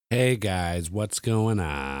Hey guys, what's going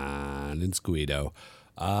on? It's Guido.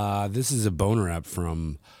 This is a boner app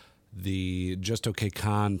from the Just Okay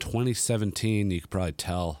Con 2017. You can probably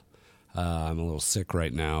tell I'm a little sick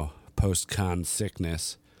right now. Post-con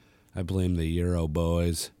sickness. I blame the Euro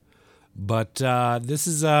boys. But this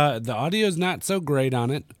is the audio is not so great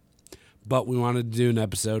on it. But we wanted to do an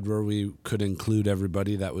episode where we could include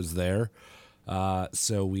everybody that was there.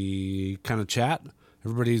 So we kind of chat.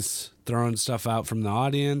 Everybody's throwing stuff out from the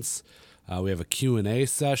audience. We have a Q&A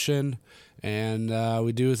session, and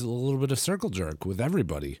we do a little bit of circle jerk with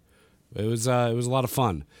everybody. It was a lot of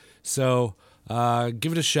fun. So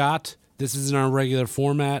give it a shot. This isn't our regular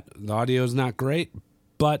format. The audio is not great,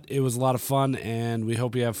 but it was a lot of fun, and we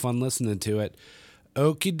hope you have fun listening to it.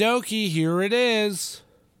 Okie dokie, here it is.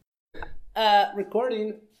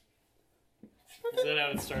 Recording. Is that how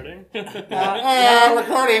it's starting? Recording.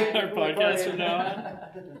 Our podcast from now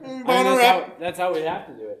on? Boner rep. That's how we have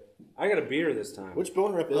to do it. I got a beer this time. Which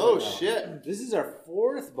boner rep is Oh, it now? shit. This is our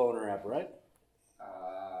fourth boner app, right?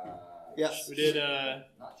 Yes. We did,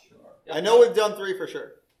 Not sure. I know we've done 3 for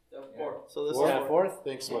sure. Four. So this Yeah, is fourth?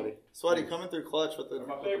 Thanks, Sweaty. Sweaty coming through clutch with the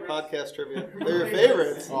favorites. podcast trivia. They're your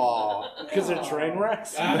favorites. Aw. Because they're train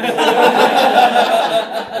wrecks.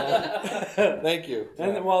 Thank you.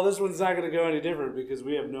 And well, this one's not going to go any different because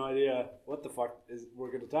we have no idea what the fuck we're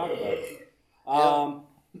going to talk about.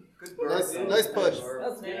 Nice push.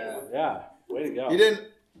 Yeah, way to go.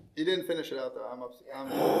 You didn't finish it out though. I'm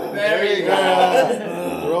There you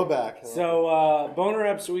go. Throwback. So boner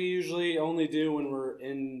reps we usually only do when we're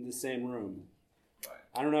in the same room.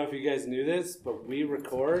 I don't know if you guys knew this, but we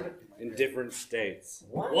record in different states.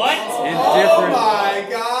 What? In Oh different, my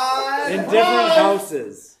god! in different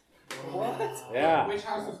houses. What? Yeah. Which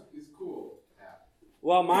house is cool?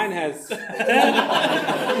 Well, mine has. Who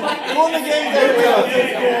won the game there?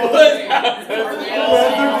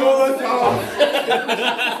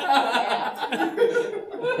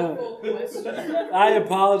 I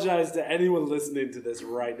apologize to anyone listening to this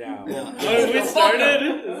right now. Oh, we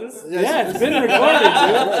started? Is this? Yeah, it's been recorded,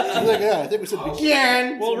 dude. Yeah, I think we said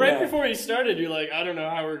begin. Well, right Yeah. before you started, you're like, I don't know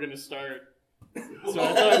how we're going to start. So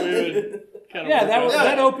I thought we would kind of Yeah, that work out.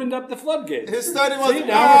 that opened up the floodgates. His starting was, See,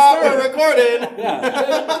 now we're we're recording. Yeah,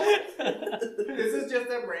 This is just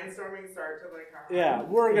a brainstorming start to like. yeah,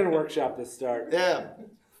 we're gonna workshop this start. Yeah.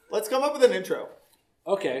 Let's come up with an intro.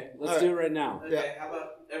 Okay, let's All do it right now. Yeah. Okay, how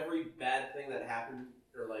about every bad thing that happened,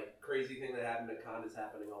 or like crazy thing that happened at con is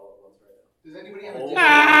happening all at once right now? Does anybody have a Oh.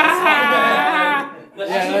 Yeah, that's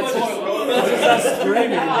just us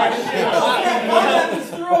screaming. Just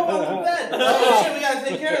threw up on the bed. Oh shit, we gotta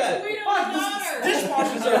take care of that. We don't Fuck, want this her.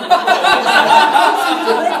 dishwashers are.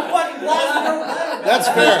 Fucking glass. That's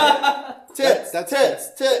fair. Tits, That's- tits,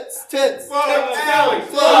 tits, tits. Fuck Alex!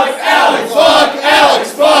 Fuck Alex! Fuck Alex!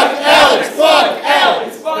 Fuck Alex! Fuck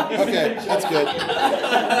Alex! Okay, that's good.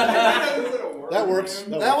 That works.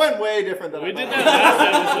 That went way different than We I did thought. that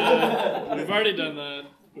last episode. We've already done that.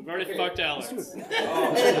 We've already fucked Alex.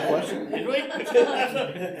 Did we?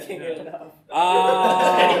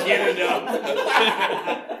 Uh, Can't enough.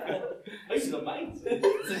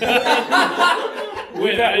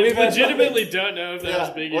 Wait, I legitimately don't know if that was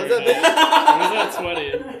Biggie Was or that not. Biggie? Or was that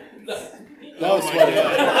Sweaty? That was Oh my Sweaty.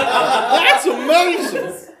 God. That's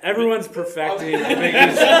amazing. everyone's perfecting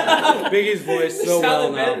Biggie's voice so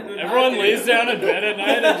well now. Everyone lays down in bed at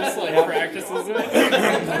night and just like practices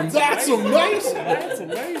it. That's amazing. That's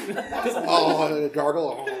amazing. Oh,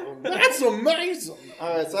 gargle. Oh, that's amazing.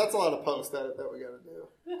 All right, so that's a lot of post edit that we got to do.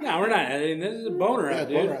 No, we're not editing. This is a boner app,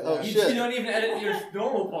 dude. boner app. Oh You shit! don't even edit your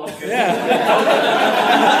normal podcast. Yeah.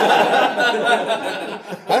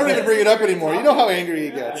 I don't even bring it up anymore. You know how angry he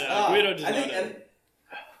gets. Yeah, Guido just I think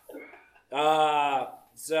not edit.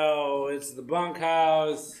 So it's the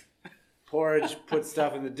bunkhouse. Porridge put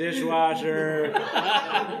stuff in the dishwasher.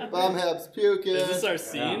 Bumhab's puking. Is this our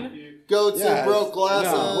scene? Goats Yeah, who broke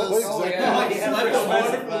glasses. no, what exactly?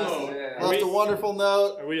 Left a wonderful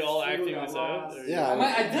note. Are we all acting this out? Or- Yeah.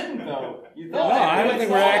 I didn't though. You No, I don't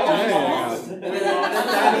think we're acting anything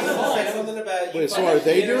out. Say something about you. Wait, so are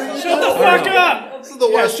they doing it? Shut the fuck up! This is the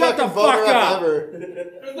worst shut the fucking boner fuck up up. ever.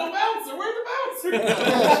 There's no bouncer! Where's the bouncer?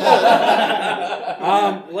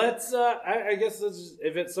 Let's. I guess let's.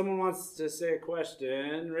 If someone wants to say a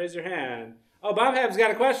question, raise your hand. Oh, Bob Hab's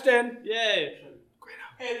got a question. Yay!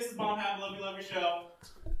 Hey, this is Bomb Hab. Love you show.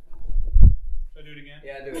 Should I do it again?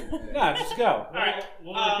 Yeah, do it. No, just go. All right.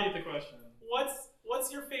 We'll repeat the question.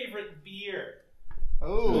 What's your favorite beer?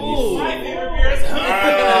 Ooh. My favorite beer is.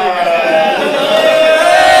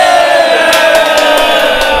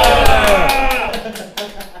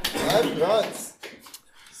 Live grunts.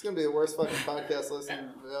 This is gonna be the worst fucking podcast listening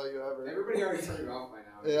value ever. Everybody already turned it off by now.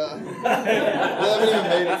 Yeah. They haven't even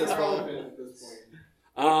made it this It's far. relevant at this point.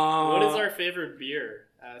 What is our favorite beer?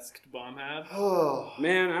 Asked Bombhab. Oh.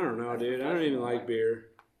 Man, I don't know, dude. I don't even like beer.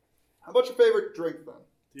 How about your favorite drink then?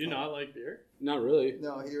 Do you not like beer? Not really.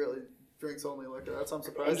 No, he really drinks only liquor. That's I'm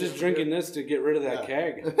surprised. I'm just drinking this to get rid of that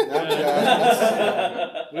keg.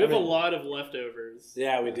 We have a lot of leftovers.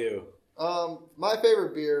 Yeah, we do. My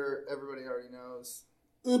favorite beer, everybody already knows.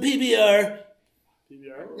 PBR.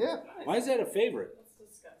 PBR? Yeah. Why is that a favorite?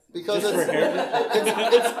 Because Just it's, for hair?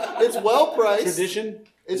 it's well priced. Tradition?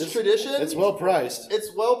 It's tradition. It's well priced.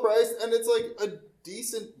 It's well priced, and it's like a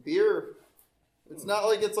decent beer. It's not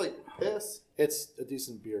like it's like piss. It's a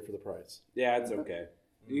decent beer for the price. Yeah, it's okay.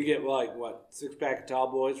 You get like what, 6-pack of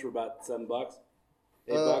Tall Boys for about $7, $8.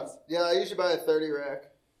 Yeah, I usually buy a 30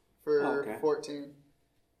 rack for Oh, okay. 14,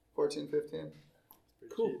 15.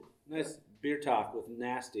 Cool. Nice beer talk with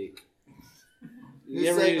Nasty. New You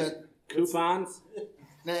ever use segment. coupons?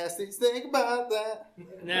 Nasties, think about that.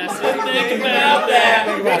 Nasty, think about that.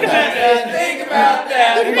 Think about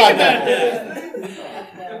that. Think about that.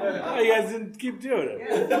 Oh, you guys didn't keep doing it.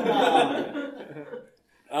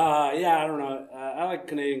 Yeah, I don't know. I like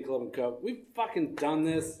Canadian Club and Coke. We've fucking done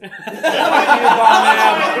this.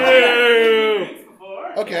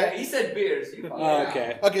 Okay. He said beers. You Oh,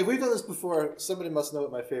 okay. Okay, if we've done this before, somebody must know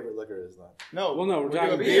what my favorite liquor is then. No. Well, no, we're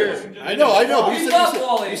talking doing beer. I know, but He you loves said,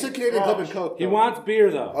 Wally. you said Canadian Club and Coke. He though. wants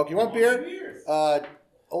beer, though. Okay, you want beer?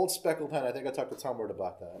 Old Speckled Hen. I think I talked to Tom Ward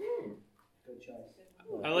about that.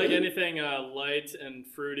 I like anything light and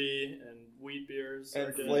fruity and wheat beers. And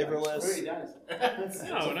are good. flavorless.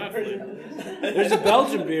 No, not flavorless. There's a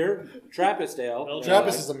Belgian beer, Trappist Ale. Belgian,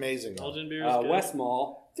 Trappist is amazing. Though. Belgian beer is good.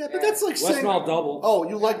 Westmall. Yeah, but that's like saying, Westmall Double. oh,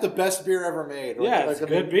 you like the best beer ever made. Or Yeah, like, it's I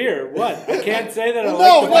good mean, beer. What? I can't say that I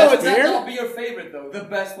Well, like the no, best it's Would that beer? not be your favorite though? The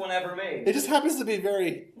best one ever made. It just happens to be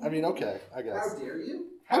very, I mean, okay, I guess. How dare you?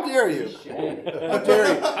 How dare you? How dare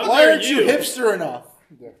you? How Why dare aren't you you? hipster enough?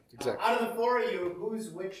 Yeah, exactly. Out of the four of you, who's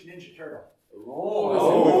which Ninja Turtle?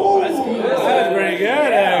 Oh, that's good. That's pretty good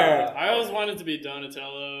there. I always wanted to be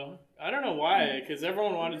Donatello. I don't know why, because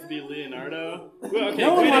everyone wanted to be Leonardo. Well, okay,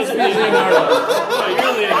 No one wants to be Guido's Leonardo. No,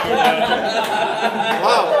 you're Leonardo.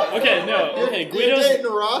 Wow. Okay, no. Okay, You're Guido's.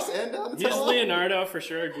 dating Ross and He's Donatello? Leonardo for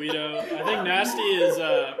sure. Guido. I think Nasty is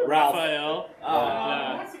Raphael.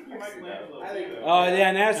 Yeah. Oh,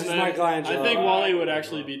 yeah, Nasty's And then Michelangelo. I think Wally would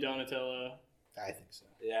actually be Donatello. I think so.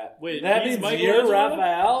 Yeah. Wait, that he's means you're Michelangelo?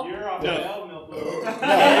 Raphael? You're off No. the milk.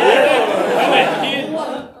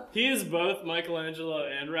 Wait, he is both Michelangelo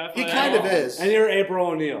and Raphael. He kind of is. And you're April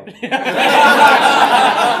O'Neil.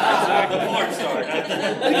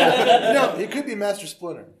 No, he could be Master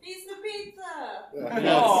Splinter. He's the pizza.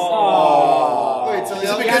 Oh. Wait, so Is it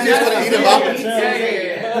y'all because got you just want to eat him up?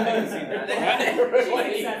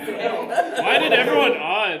 Why did everyone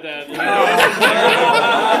awe at that?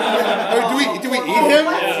 Do we eat him?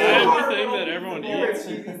 Yeah, I have the thing that everyone eats.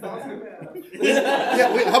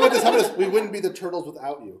 Yeah, wait, how about this? We wouldn't be the Turtles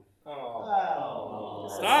without you.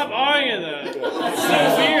 Stop awing at that. It's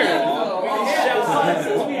so weird.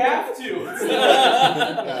 We have to.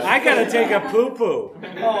 I gotta take a poo-poo.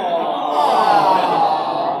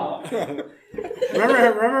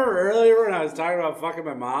 Remember earlier when I was talking about fucking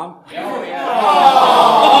my mom?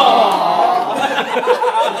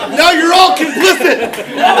 Now you're all complicit!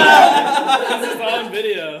 This is on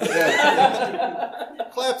video.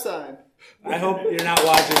 clap sign. I hope you're not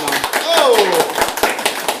watching, Mom. Oh!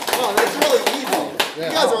 Oh, that's really evil. You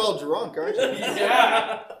guys are all drunk, aren't you?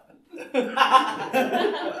 Yeah.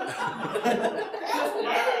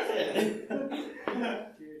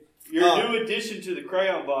 Your new addition to the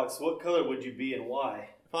crayon box, what color would you be and why?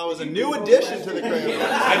 If I was a new addition to the crayon box.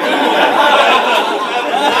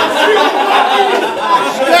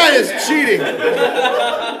 That is cheating.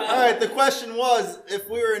 All right, the question was, if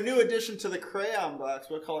we were a new addition to the crayon box,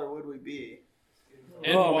 what color would we be?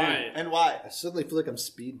 And Oh, why? man. And why? I suddenly feel like I'm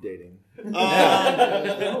speed dating.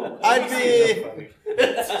 I'd be...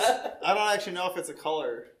 I don't actually know if it's a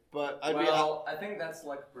color, but I'd be... Well, I think that's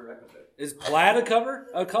like prerequisite. Is plaid a color?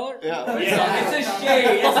 Yeah. It's a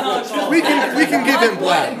shade. It's not color. We can give him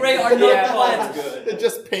Black and black. gray are not plants. It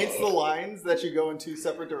just paints the lines that you go in two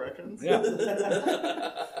separate directions. Yeah.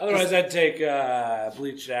 Otherwise, I'd take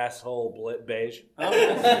bleached asshole beige. Why?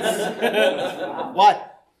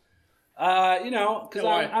 Because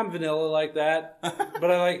why? I'm vanilla like that,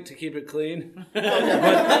 but I like to keep it clean.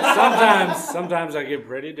 But sometimes I get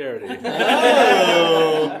pretty dirty.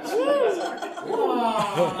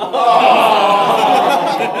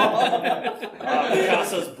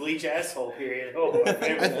 Picasso's bleach asshole period. Oh, my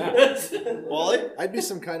favorite. Wally? I'd be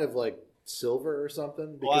some kind of like silver or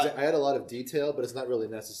something because What? I had a lot of detail, but it's not really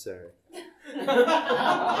necessary.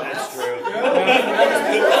 That's true.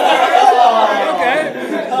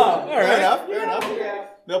 Okay. All Fair right. enough. Fair enough.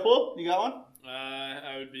 Millpool, you got one?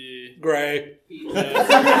 I would be. Gray. What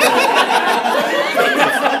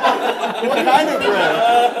kind of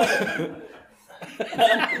bread?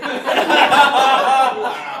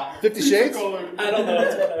 50 Shades? I don't know.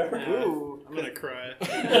 Ooh. I'm gonna cry.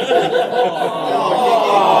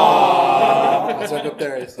 That's up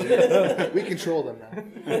there. We control them now.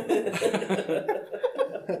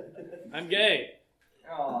 I'm gay.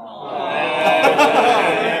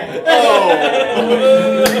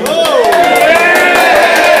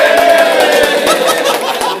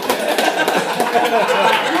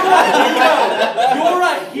 You're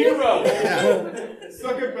a hero.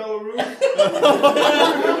 Suck it, Belarus.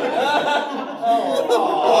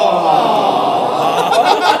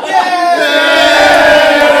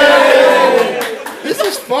 This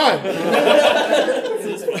is fun.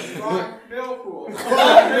 Millpool.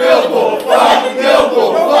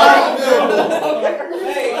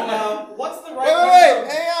 Hey, what's the right?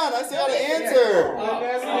 Wait, hang on. I still got to answer.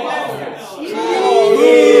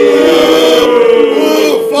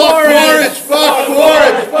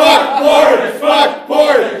 Fuck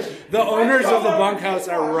porridge. The owners of the bunkhouse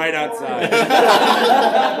are right outside.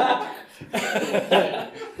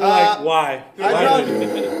 They're like, why?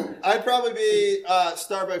 I'd probably be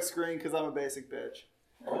Starbucks green because I'm a basic bitch.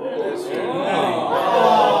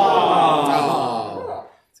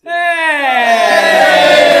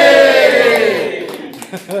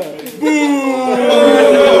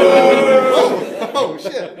 Oh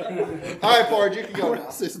shit! All right, Forge, you can go now.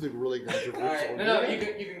 Say something really controversial. Alright, no, you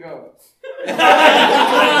can go. What's the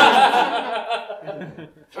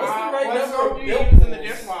right What number soap of do you milk? use in the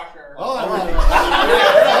dishwasher? Hold on.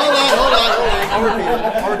 I'll repeat it.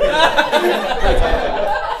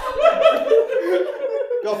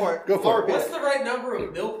 Go for it. Go for it. What's the right number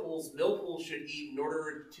of millpools should eat in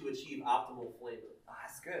order to achieve optimal flavor?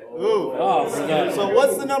 That's good. Ooh. Oh, So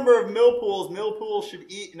what's the number of millpools should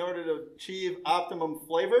eat in order to achieve optimum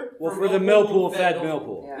flavor? well, for the millpool-fed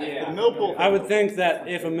millpool. Yeah. The millpool. I would think that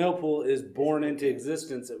if a millpool is born into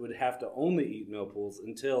existence, it would have to only eat millpools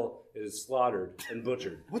until it is slaughtered and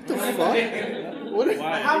butchered. What the fuck? What?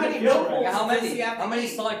 How many millpools? How does he many? have to How many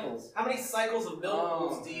eat? cycles? How many cycles of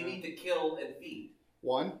millpools do you need to kill and feed?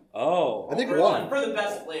 One. Oh. I think for, one. for the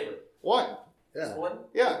best flavor. One. Yeah. Just one?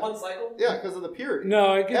 Yeah. One cycle? Yeah, because of the purity.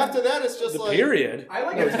 No, I get After that, it's just the like period. I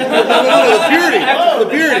like No, it. the purity. The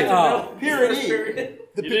purity. Oh. purity.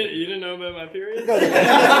 You didn't know about my period? The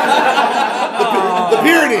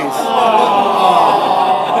Pyrenees.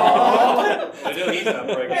 I know he's not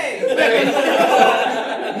pregnant. Hey!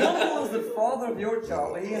 Millpool is the father of your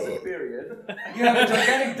child, and he has a period. You have a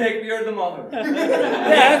gigantic dick, but you're the mother.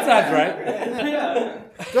 Yeah, that sounds right.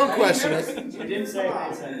 Don't question us. You didn't say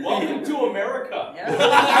it. Welcome to America.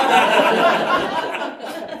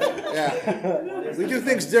 Yeah. We do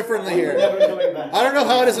things differently here. I don't know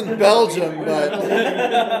how it is in Belgium, but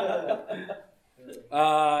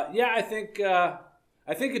Yeah, I think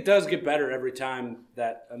it does get better every time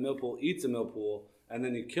that a millpool eats a millpool, and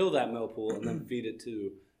then you kill that millpool and then feed it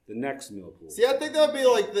to the next millpool. See, I think that would be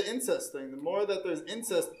like the incest thing. The more that there's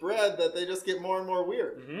incest bred, that they just get more and more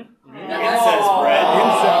weird. Incest bread.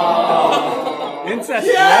 Incest.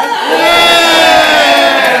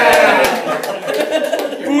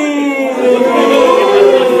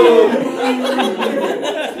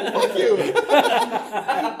 Fuck you.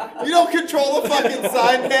 You don't control the fucking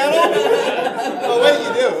sign panel? Oh, wait,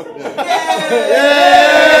 you do.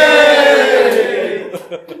 Yay!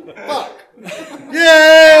 Fuck.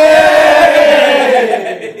 yay!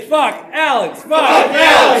 Fuck Alex. Fuck.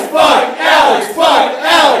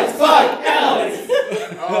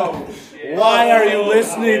 Why are you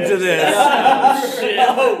listening to this? Alright,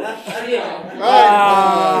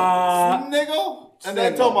 Sniggle, and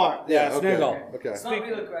then Tomar. Yeah, okay. Sniggle. Okay. It's not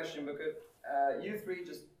really a question, because you three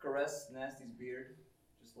just caress Nasty's beard,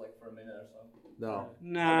 just like for a minute or so. No.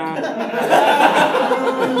 Nah.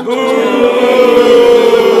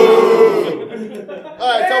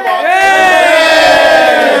 Alright, Tomar.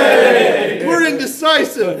 Yay! We're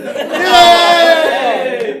indecisive.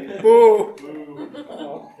 Yay! Boo.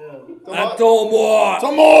 Tomar.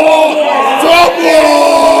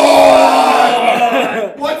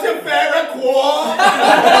 What's your favorite quad?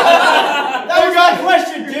 That was my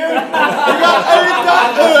question, dude.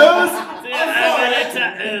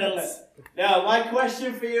 Now, my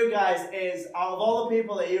question for you guys is, out of all the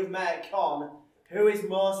people that you've met at con, who is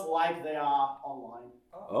most like they are online?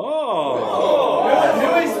 Oh.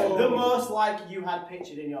 Who is the most like you had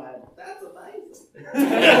pictured in your head? That's amazing. I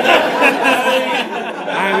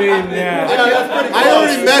mean, yeah. I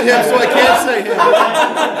already met him, so I can't say him.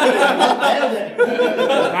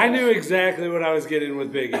 I knew exactly what I was getting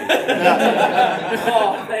with Biggie.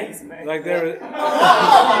 Oh, thanks, man. Like there was.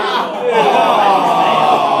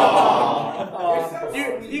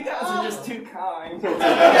 You guys are just too kind.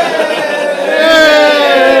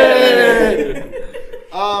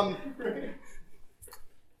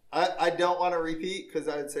 I don't want to repeat because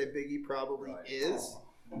I would say Biggie probably is,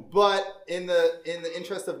 but in the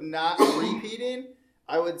interest of not repeating,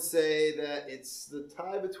 I would say that it's the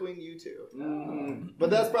tie between you two. But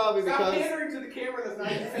that's probably because. Stop pandering to the camera that's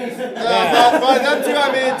not your face. By them two,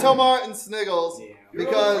 I mean Tomar and Sniggles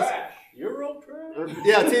because. Euro trash?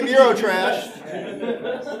 Yeah, Team Euro Trash.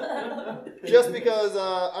 Just because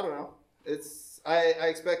I don't know. I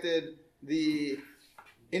expected the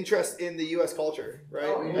interest in the U.S. culture,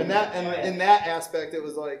 right? In that aspect, it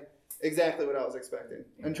was like exactly what I was expecting.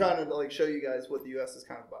 And trying to like show you guys what the U.S. is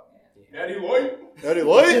kind of about. Natty Light. Natty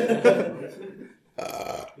Light.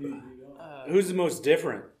 Who's the most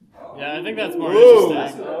different? Yeah, I think that's more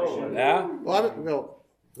interesting. Yeah. Well, I don't know.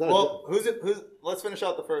 Well, who's? Let's finish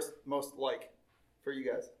out the first most like for you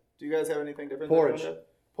guys. Do you guys have anything different? Porridge.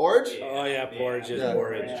 Porridge? Oh yeah, porridge is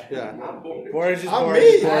porridge. Yeah. Porridge is I'm porridge.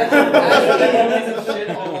 me. Shit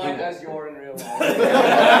online as you're in real life.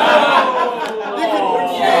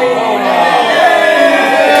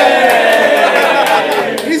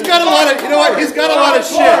 He's got a lot of. You know what? He's got a lot of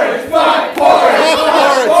shit. Fuck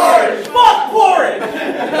porridge!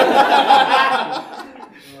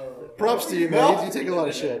 Props to you, man. You take a lot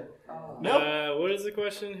of shit. What is the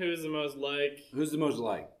question? Who's the most like? Who's the most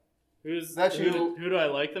like? That's you. Who do I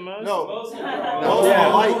like the most? No. Most like.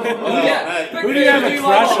 Who do you have a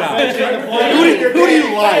crush on? Who do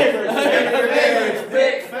you like?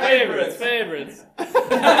 Favorites.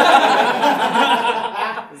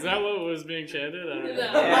 Is that what was being chanted? I don't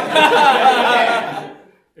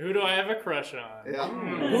know. Who do I have a crush on? Yeah.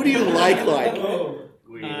 Who do you like? I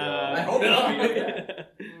hope it's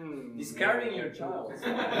He's carrying your child.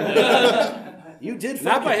 You did.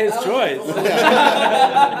 Not by his choice.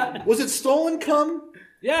 Was it stolen cum?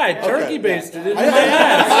 Yeah, I turkey basted it in my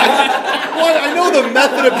Well, I know the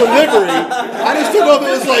method of delivery. I just don't know if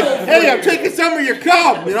it was like, hey, I'm taking some of your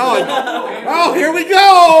cum. You know, oh, here we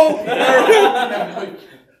go.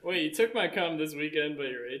 Wait, you took my cum this weekend, but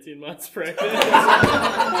you're 18 months pregnant?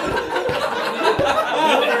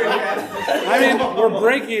 I mean, we're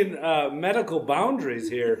breaking medical boundaries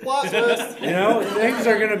here. Plot twist. You know, things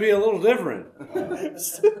are going to be a little different.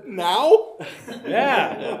 Now?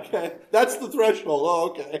 Yeah. Okay. That's the threshold. Oh,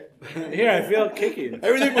 okay. Here, I feel it kicking.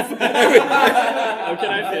 Everything before. How can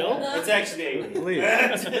I feel? It's actually Please.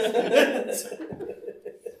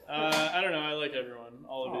 I don't know. I like everyone.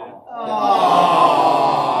 All of you.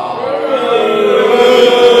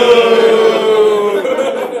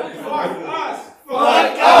 Fuck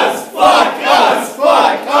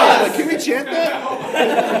us! Can we chant that?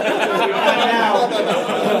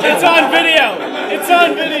 It's on video. It's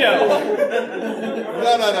on video.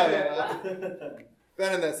 No.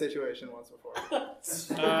 Been in that situation once before.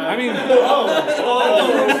 I mean,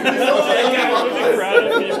 Crowd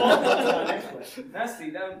of people. Nasty,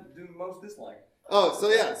 that do most dislike. Oh, so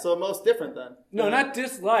yeah, so most different then. no, not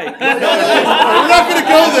dislike. We're not going to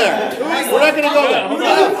go there. We're not going to go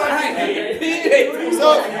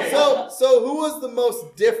there. So who was the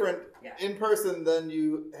most different in person than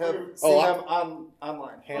you have seen them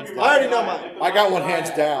online? Hands I down. already know mine. I got one hands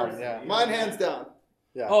down. Yeah. Mine hands down.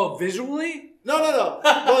 Oh, visually? No. Like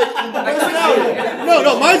personality.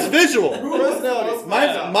 No, mine's visual. Personality.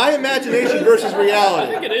 Mine's my imagination versus I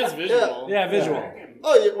reality. think it is visual. Yeah, visual.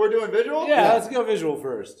 Oh, we're doing visual? Yeah, let's go visual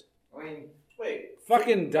first. I mean,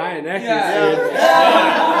 Fucking Dianetics,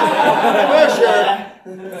 For sure.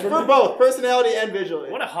 For both, personality and visually.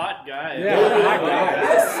 What a hot guy. Yeah, what a hot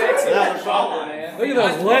guy. sexy motherfucker, man. Look at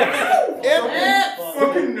those lips.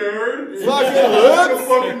 Fucking nerd! Fucking hooks.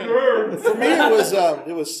 Fucking nerd! For me,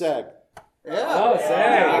 it was Sag. Yeah. Oh,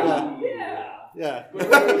 sad. Yeah.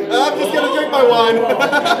 I'm just gonna drink my wine.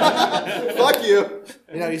 Fuck you.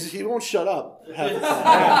 You know, he won't shut up half the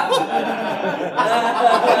time.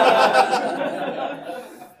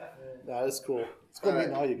 Nah, that's cool. It's cool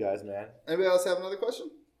meeting all you guys, man. Anybody else have another question?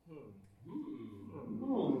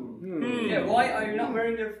 Yeah, why are you not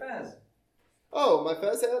wearing your fez? Oh, my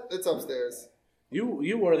fez hat? It's upstairs.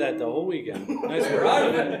 You wore that the whole weekend. Nice You're work. out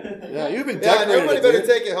of it. Yeah, you've been Yeah, decorated. nobody better dude.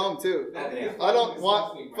 take it home too. I don't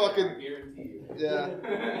want fucking. Yeah.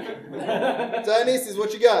 Dionysus,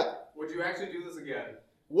 what you got? Would you actually do this again?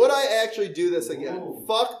 Would I actually do this again?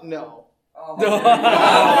 Fuck no. Oh,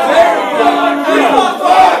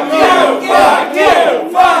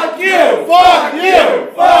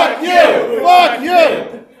 Fuck you!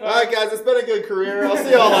 Alright, guys, it's been a good career. I'll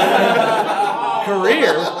see y'all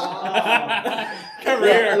later.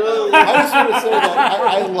 Career. I just want to say that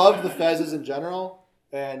I love the fezzes in general.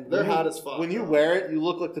 And They're hot as fuck. When you wear it, you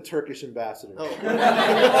look like the Turkish ambassador. Oh.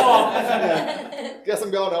 Guess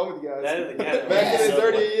I'm going home with you guys. That is the cat. Back to the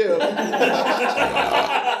 30 of you.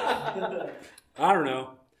 I don't know.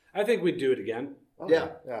 I think we'd do it again. Yeah.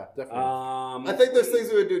 Yeah, definitely. I think there's things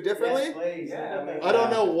we would do differently. Yes, please. Yeah. I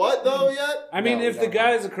don't know what though yet. I mean, No, if the no.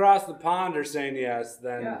 guys across the pond are saying yes,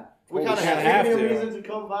 then Yeah. We we kind of kinda have have Give me a to. reason to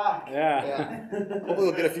come back. Yeah. Yeah. Hopefully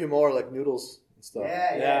we'll get a few more like noodles and stuff.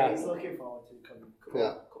 Yeah. He's looking forward to coming.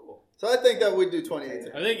 Yeah. So I think that we'd do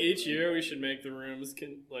 2018. I think each year we should make the rooms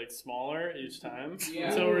smaller each time. Yeah.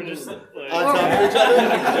 So we're just On top of each other.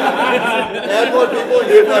 Add more people and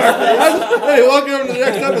get less space. Hey, welcome to the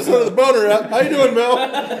next episode of the Boner App. How you doing, Mel?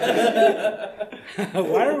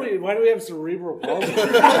 Why do we have cerebral palsy?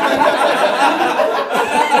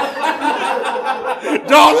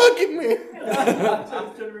 Don't look at me.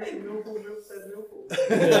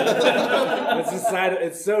 It's a side.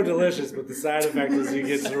 It's so delicious, but the side effect is you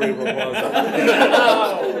get cerebral palsy.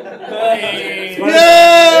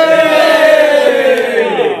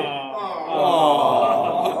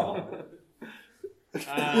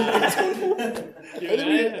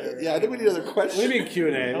 I think we need another question. What do you mean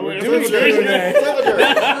Q&A? Oh, We're wait, doing wait, Q&A.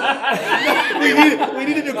 we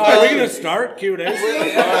need a new Are we question. gonna start Q&A? I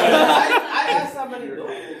have somebody.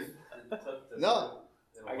 No.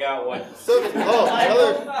 I got one. So,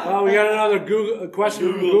 another. Oh, we got another Google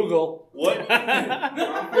question from Google. What?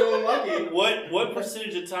 I'm feeling lucky. What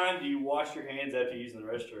percentage of time do you wash your hands after using the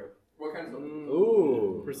restroom? What kind of?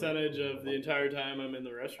 Ooh. percentage of the entire time I'm in the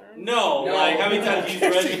restroom. No, like how many times do you use the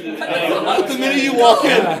restroom? The minute you walk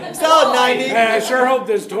in. Solid 90. Hey, I sure hope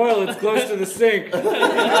this toilet's close to the sink.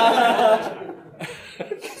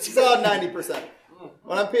 Solid 90%.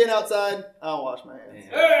 When I'm peeing outside, I don't wash my hands.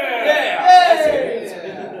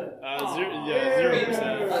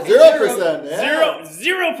 Zero 0%. Yeah.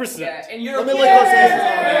 0%. Yeah, and you're Let me lick those hands.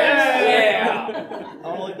 Yeah. I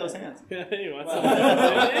want to lick those hands. You want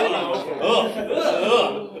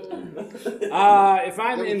If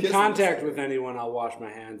I'm Let me in kiss contact with anyone, I'll wash my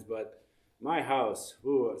hands. But my house,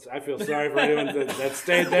 ooh, I feel sorry for anyone that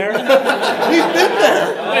stayed there. We've been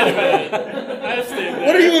there. Wait a minute. I stayed there.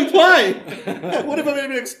 What are you implying? What have I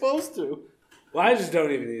been exposed to? Well, I just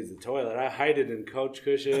don't even use the toilet. I hide it in couch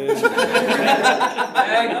cushions.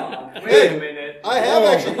 Hang on. Wait a minute. I have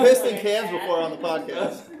actually pissed in cans before on the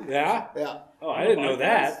podcast. Yeah? Yeah. Oh, I didn't know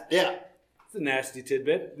that. Yeah. It's a nasty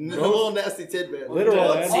tidbit. A little nasty tidbit.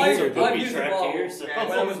 Literal I've nasty. used the ball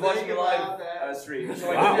when I was watching a live stream, so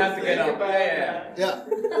I Wow. didn't have to get up. Yeah. Yeah.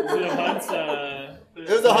 Is it a Hunt's, It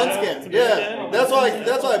was a Hunt's can. Yeah. That's why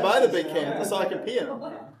I buy the big cans, so I can pee in them.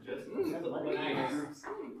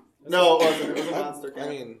 No, it wasn't. It was a monster can. I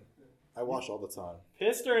mean, I wash all the time.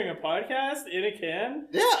 Piss during a podcast in a can?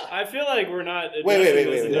 Yeah. I feel like we're not. Wait.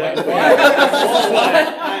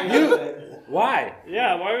 Why?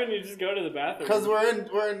 Yeah, why wouldn't you just go to the bathroom? Because we're in.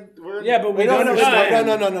 Yeah, but we No, don't no, understand.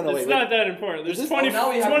 no. It's Wait. not that important. There's Is this- 20. Now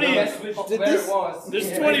we have 20 to guess which Did where this- it was. there's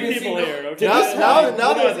Yeah. 20 You can people see here, okay? Now We're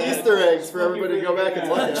there's not Easter eggs for everybody to go back and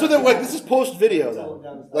look So at. then, wait, this is post video then.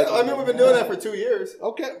 I mean, we've been doing that for 2 years.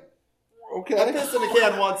 Okay. I Okay. pissed in a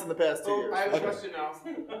can once in the past 2 years. I have a question now.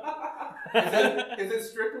 Is it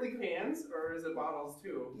strictly cans or is it bottles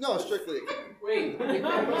too? No, strictly a can. Wait.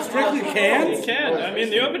 Strictly cans? You can. I mean,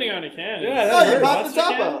 the opening on a can. Yeah, No, that you hurts. pop the Monster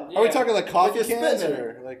top can? out. Are we talking like coffee Like you're cans spitting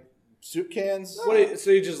or like soup cans? So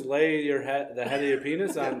you just lay your the head of your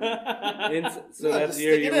penis on, so No, that's just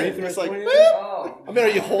your stick it in. urethra It's like, pointing? beep. Oh. I mean, are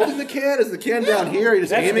you holding the can? Is the can down here? Are you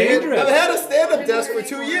just That's aiming dangerous. I've had a stand-up desk for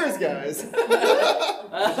 2 years, guys. it?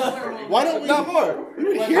 Why don't we? Not more. We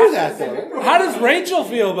would hear that though. How does Rachel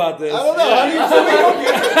feel about this? I don't know. How do you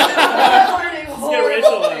Let's get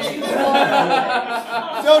Rachel on.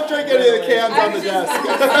 don't drink any of the cans on the desk?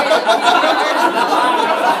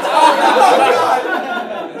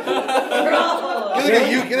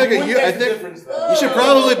 Get like a U. I think you should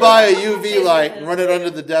probably buy a UV light and run it under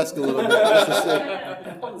the desk a little bit. Just to see.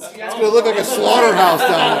 It's gonna look like a slaughterhouse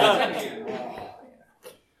down there.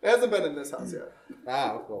 It hasn't been in this house yet.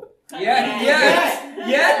 Ah, cool.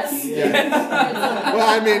 Yes. Well,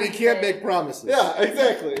 I mean, you can't make promises. Yeah,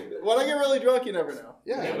 exactly. When I get really drunk, you never know.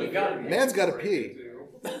 Yeah. Man's got to pee.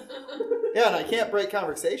 Yeah, and I can't break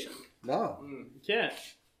conversation. No. You can't.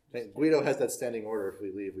 Guido has that standing order. If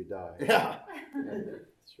we leave, we die. Yeah.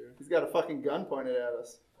 He's got a fucking gun pointed at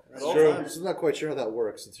us. At all times. I'm not quite sure how that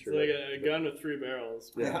works. It's like a gun with 3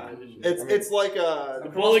 barrels. Yeah. It's like a... The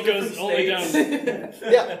bullet goes only down.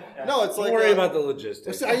 Yeah. No, it's Don't like worry about the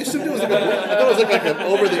logistics. I assumed it was like an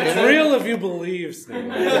over the internet. It's real if you believe,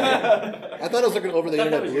 Snake. I thought it was like an over the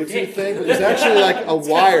internet Bluetooth thing, but there's actually like a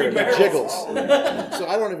wire that jiggles. So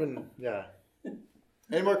I don't even. Yeah.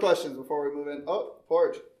 Any more questions before we move in? Oh,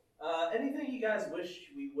 Porge. Anything you guys wish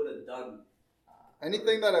we would have done?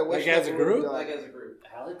 Anything that I wish Like as a that we would've group? done. Like as a group.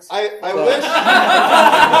 Alex? I wish.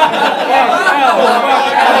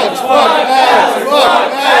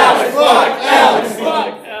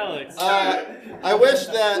 Alex. I wish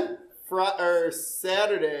that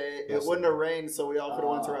Saturday it wouldn't have rained, so we all could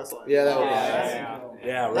have went to wrestling. Yeah, that would be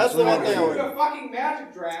Yeah, That's the one thing I Do would. a fucking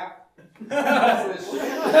magic draft.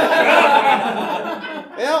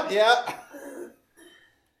 Yeah.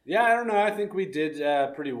 Yeah, I don't know. I think we did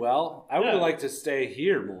pretty well. I would have liked to stay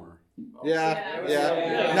here more.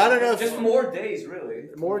 Yeah. Not enough. Just more days, really.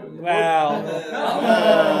 Well,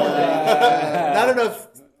 not enough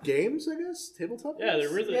games, I guess. Tabletop. Yeah, there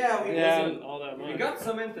really wasn't all that much. We got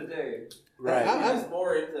some in today. right. I'm just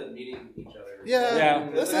more into meeting each other. Yeah.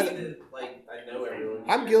 This I is, know everyone.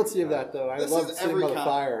 I'm guilty of that though. I This love is sitting every by the con.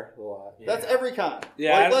 fire a lot. that's every con.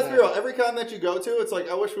 Yeah, Like, I- let's be real. Every con that you go to, it's like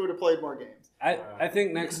I wish we would have played more games. I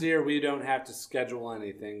think next year we don't have to schedule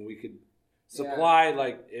anything. We could supply,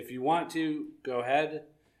 like, if you want to, go ahead.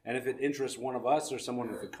 And if it interests one of us or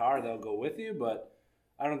someone with a car, they'll go with you. But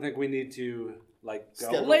I don't think we need to, like, go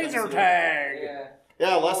Schedule laser things. tag. Yeah.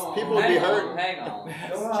 Yeah, less people would be hurt. Hang on.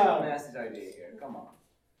 Don't chill Nasty's idea here. Come on.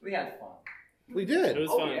 We had fun. We did. It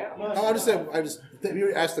was fun. Yeah. I just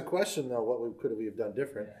you asked the question though. What we could have done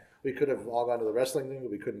different? We could have all gone to the wrestling thing,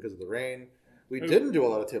 but we couldn't because of the rain. We didn't do a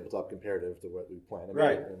lot of tabletop comparative to what we planned.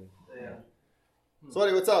 Right. Yeah. So,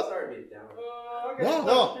 buddy, what's up? Sorry to be down. I got a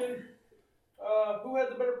question. Who had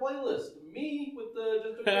the better playlist? Me with the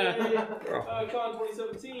Just Okay Con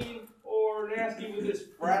 2017 or Nasty with his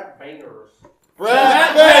frat bangers?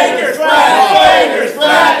 Frat Bangers, frat bangers,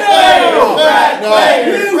 frat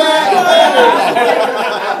bangers, frat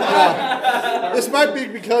bangers. This might be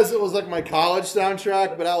because it was like my college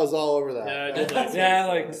soundtrack, but I was all over that. Yeah, I did like Yeah, I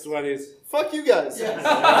like Sweaties. Fuck you guys.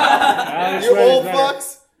 I like You Sweaties old better.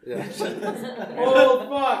 fucks. Yeah. Old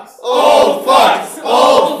fucks. Old fucks,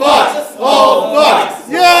 old fucks, old fucks.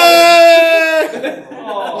 Yay! Oh.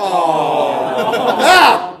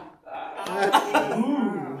 Ah!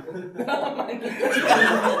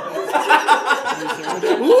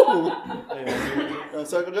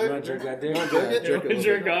 Circle You jerk? want to jerk that dick? Jerk it.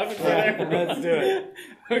 jerk off. Yeah, let's do it.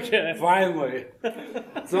 Okay. Finally.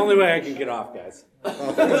 It's the only way I can get off, guys.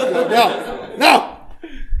 No!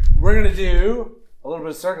 We're going to do a little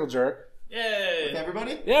bit of circle jerk. Yay.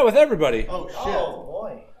 Everybody? Yeah, with everybody. Oh, shit. Oh,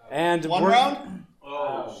 boy. And One we're- round?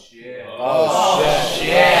 Oh, shit. Oh,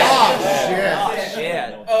 shit.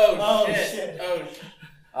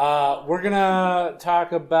 We're gonna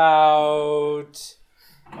talk about.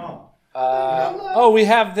 We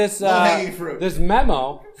have this Low-hanging fruit. this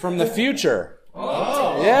memo from the future.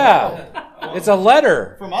 Oh. Yeah, it's a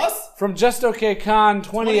letter From us? from Just Okay Con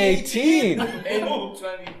 2018.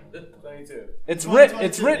 2022. It's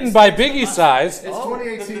written by Biggie Size. It's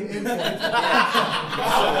 2018 in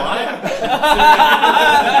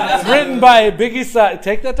It's written by Biggie Size.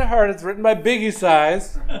 Take that to heart. It's written by Biggie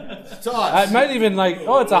Size. It might even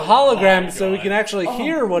it's a hologram, so we can actually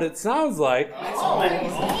hear what it sounds like.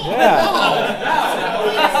 Yeah.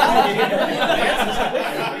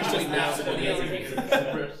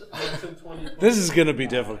 This is gonna be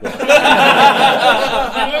difficult.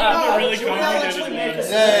 I'm really confident.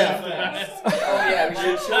 Oh, yeah, we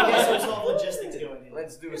should There's some logistics going in.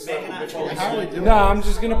 Let's do a second. How are we doing? No, I'm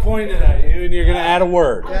just gonna point it at you, and you're gonna add a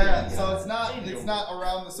word. Yeah, so it's not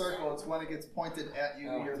around the circle, it's when it gets pointed at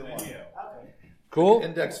you, you're the one. Cool.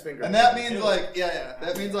 Index finger. And that means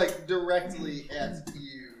that means directly at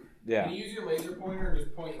you. Yeah. Can you use your laser pointer and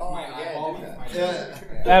just point my eyeball? Yeah.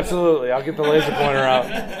 Absolutely. I'll get the laser pointer out.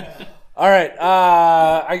 All right.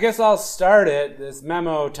 I guess I'll start it. This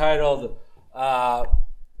memo titled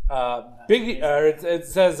it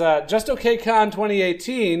says Just Okay Con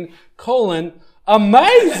 2018,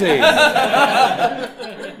 amazing.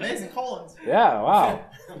 Amazing colons. Yeah, wow.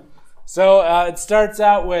 So it starts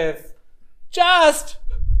out with just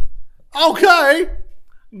Okay.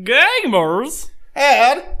 Gamers.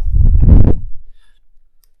 And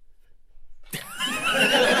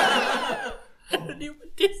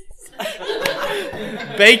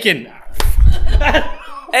Bacon.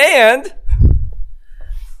 And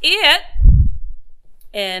it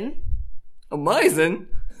in amazing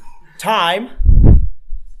Time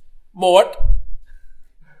Mort.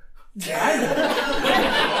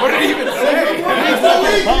 What did he even say?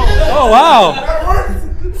 Oh, wow.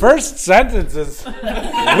 First sentence is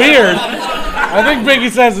weird. I think Biggie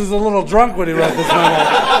says he's a little drunk when he wrote this memo.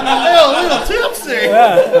 A little tipsy.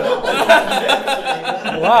 Yeah.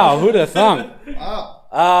 Wow, who'd have thunk? Wow.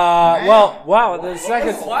 The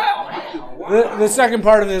second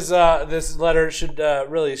part of this letter should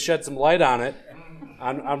really shed some light on it,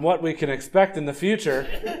 on what we can expect in the future.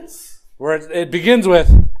 Where it begins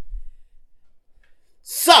with.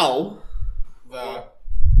 So, The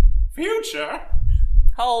future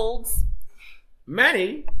holds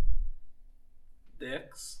many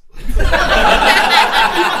dicks.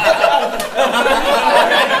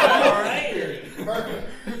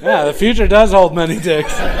 Yeah, the future does hold many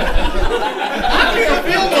dicks.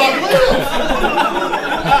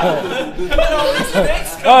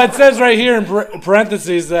 Oh, it says right here in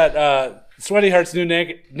parentheses that Sweaty Heart's new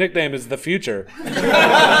nickname is the Future.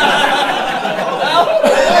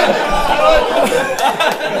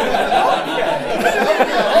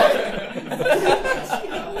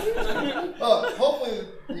 Hopefully,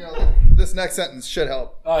 this next sentence should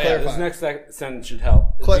help. Oh yeah, clarify. this next sentence should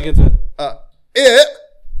help. It Click. begins with It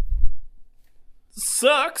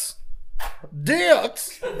Sucks.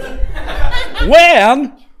 dicks.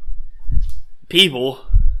 when People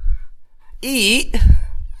eat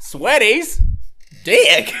Sweaty's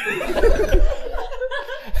dick.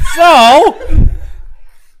 so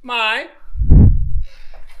My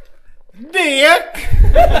dick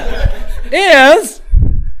is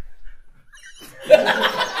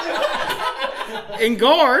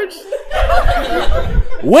engorged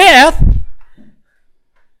with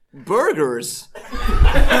burgers.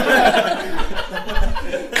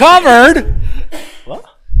 covered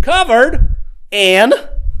And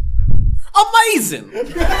amazing.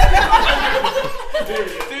 Dude,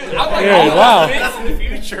 wow. In the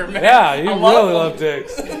future, man. Yeah, you really love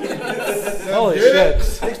dicks. Holy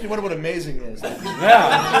shit. Makes me wonder what amazing is.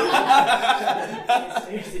 Yeah.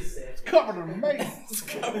 It's covered in amazing.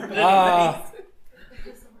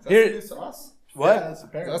 Here, new sauce? what? That's Is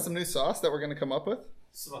apparent. that some new sauce that we're going to come up with?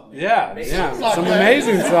 Yeah, some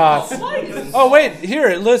amazing sauce. Oh wait, here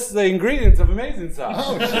it lists the ingredients of amazing sauce.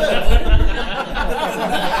 Oh, shit.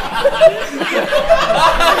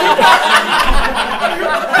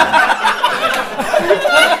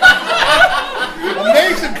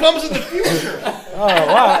 Amazing comes in the future. Oh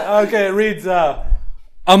wow. Okay, it reads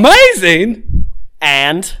amazing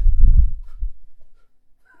And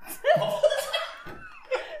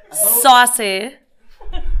Saucy.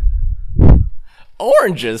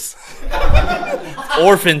 oranges.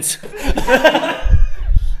 Orphans.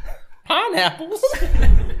 Pineapples.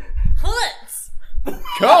 Hoods.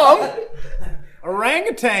 Come.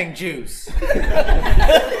 Orangutan juice.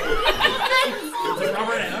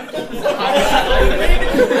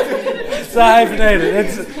 It's hyphenated.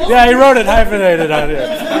 He wrote it hyphenated on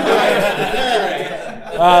here.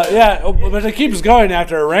 But it keeps going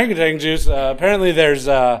after orangutan juice. Apparently, there's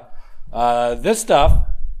this stuff.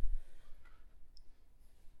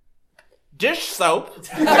 Dish soap.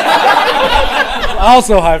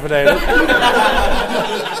 Also hyphenated.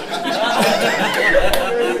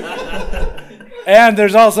 And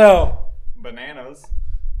there's also Bananas.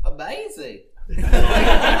 Amazing.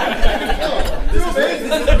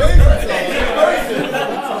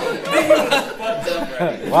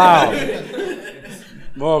 wow.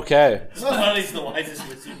 Okay. Somebody's the wisest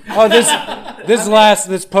with you. Oh,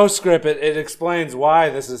 this postscript it explains why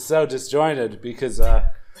this is so disjointed because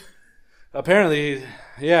apparently,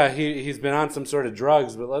 he's been on some sort of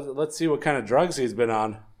drugs, but let's see what kind of drugs he's been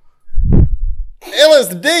on.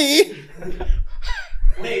 LSD.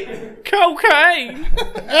 Cocaine.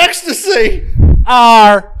 Ecstasy.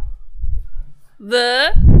 R.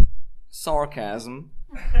 The Sarcasm.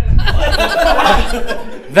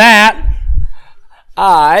 That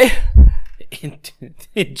I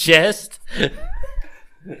ingest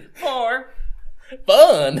for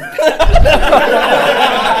fun.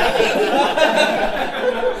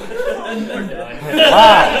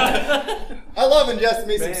 wow. I love ingesting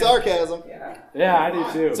me some sarcasm. Yeah, I do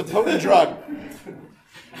too. It's a potent drug.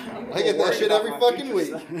 I get that shit every fucking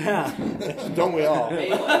week. Yeah. Don't we all?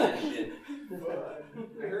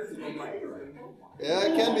 Yeah,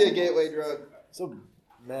 it can be a gateway drug. So,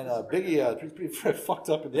 man, Biggie, pretty fucked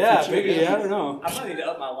up in the Yeah, future. Biggie, I don't know. I might need to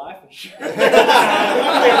up my life insurance.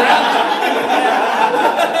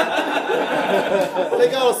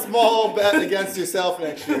 Take out a small bet against yourself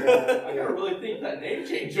next year. I gotta really think that name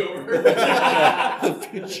change over. The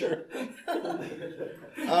future.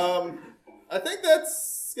 I think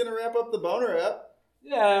that's gonna wrap up the boner app.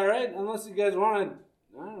 Yeah, right. Unless you guys want to,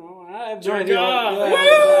 I don't know. I have no Jerk idea. off.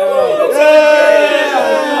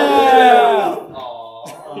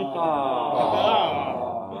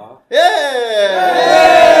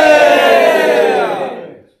 Yeah.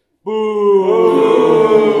 Boo!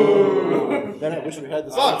 Then I wish we had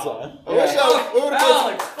the songs on. I wish we would have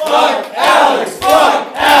Alex, fuck Alex,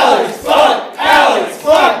 fuck Alex, fuck Alex,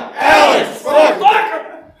 fuck Alex, fuck.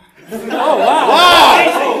 Oh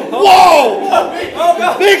wow! Whoa!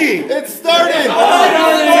 Biggie! It started!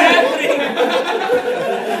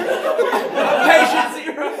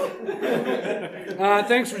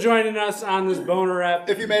 Thanks for joining us on this boner rep.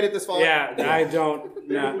 If you made it this far. Yeah, I don't.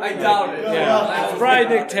 No. I doubt it. Yeah, it's probably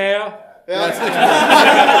Nick Teo. Yeah.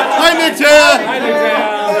 Hi, Nick Taya! Hi, Nick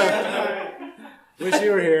Teo. Wish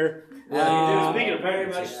you were here. Speaking of very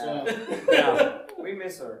much. Yeah. We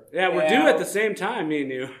miss her. Yeah, we're due at the same time, me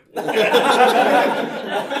and you.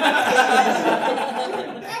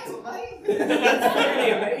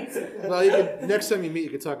 Well, you can, next time you meet, you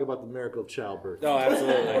can talk about the miracle of childbirth. Oh,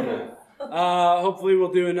 absolutely. Hopefully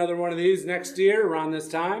we'll do another one of these next year around this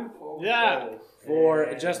time Yeah.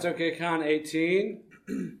 for Just Okay Con 18.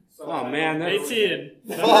 Oh man, that's 18.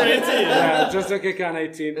 Number 18. yeah, Just Okay Con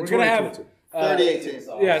 18. We're gonna have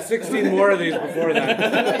 3018. 16 more of these before that.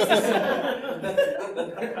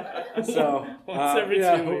 So Once every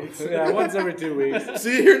 2 weeks. Yeah, once every 2 weeks.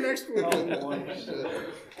 See you here next week.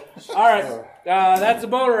 All right, that's a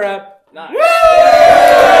boner rep. Nice.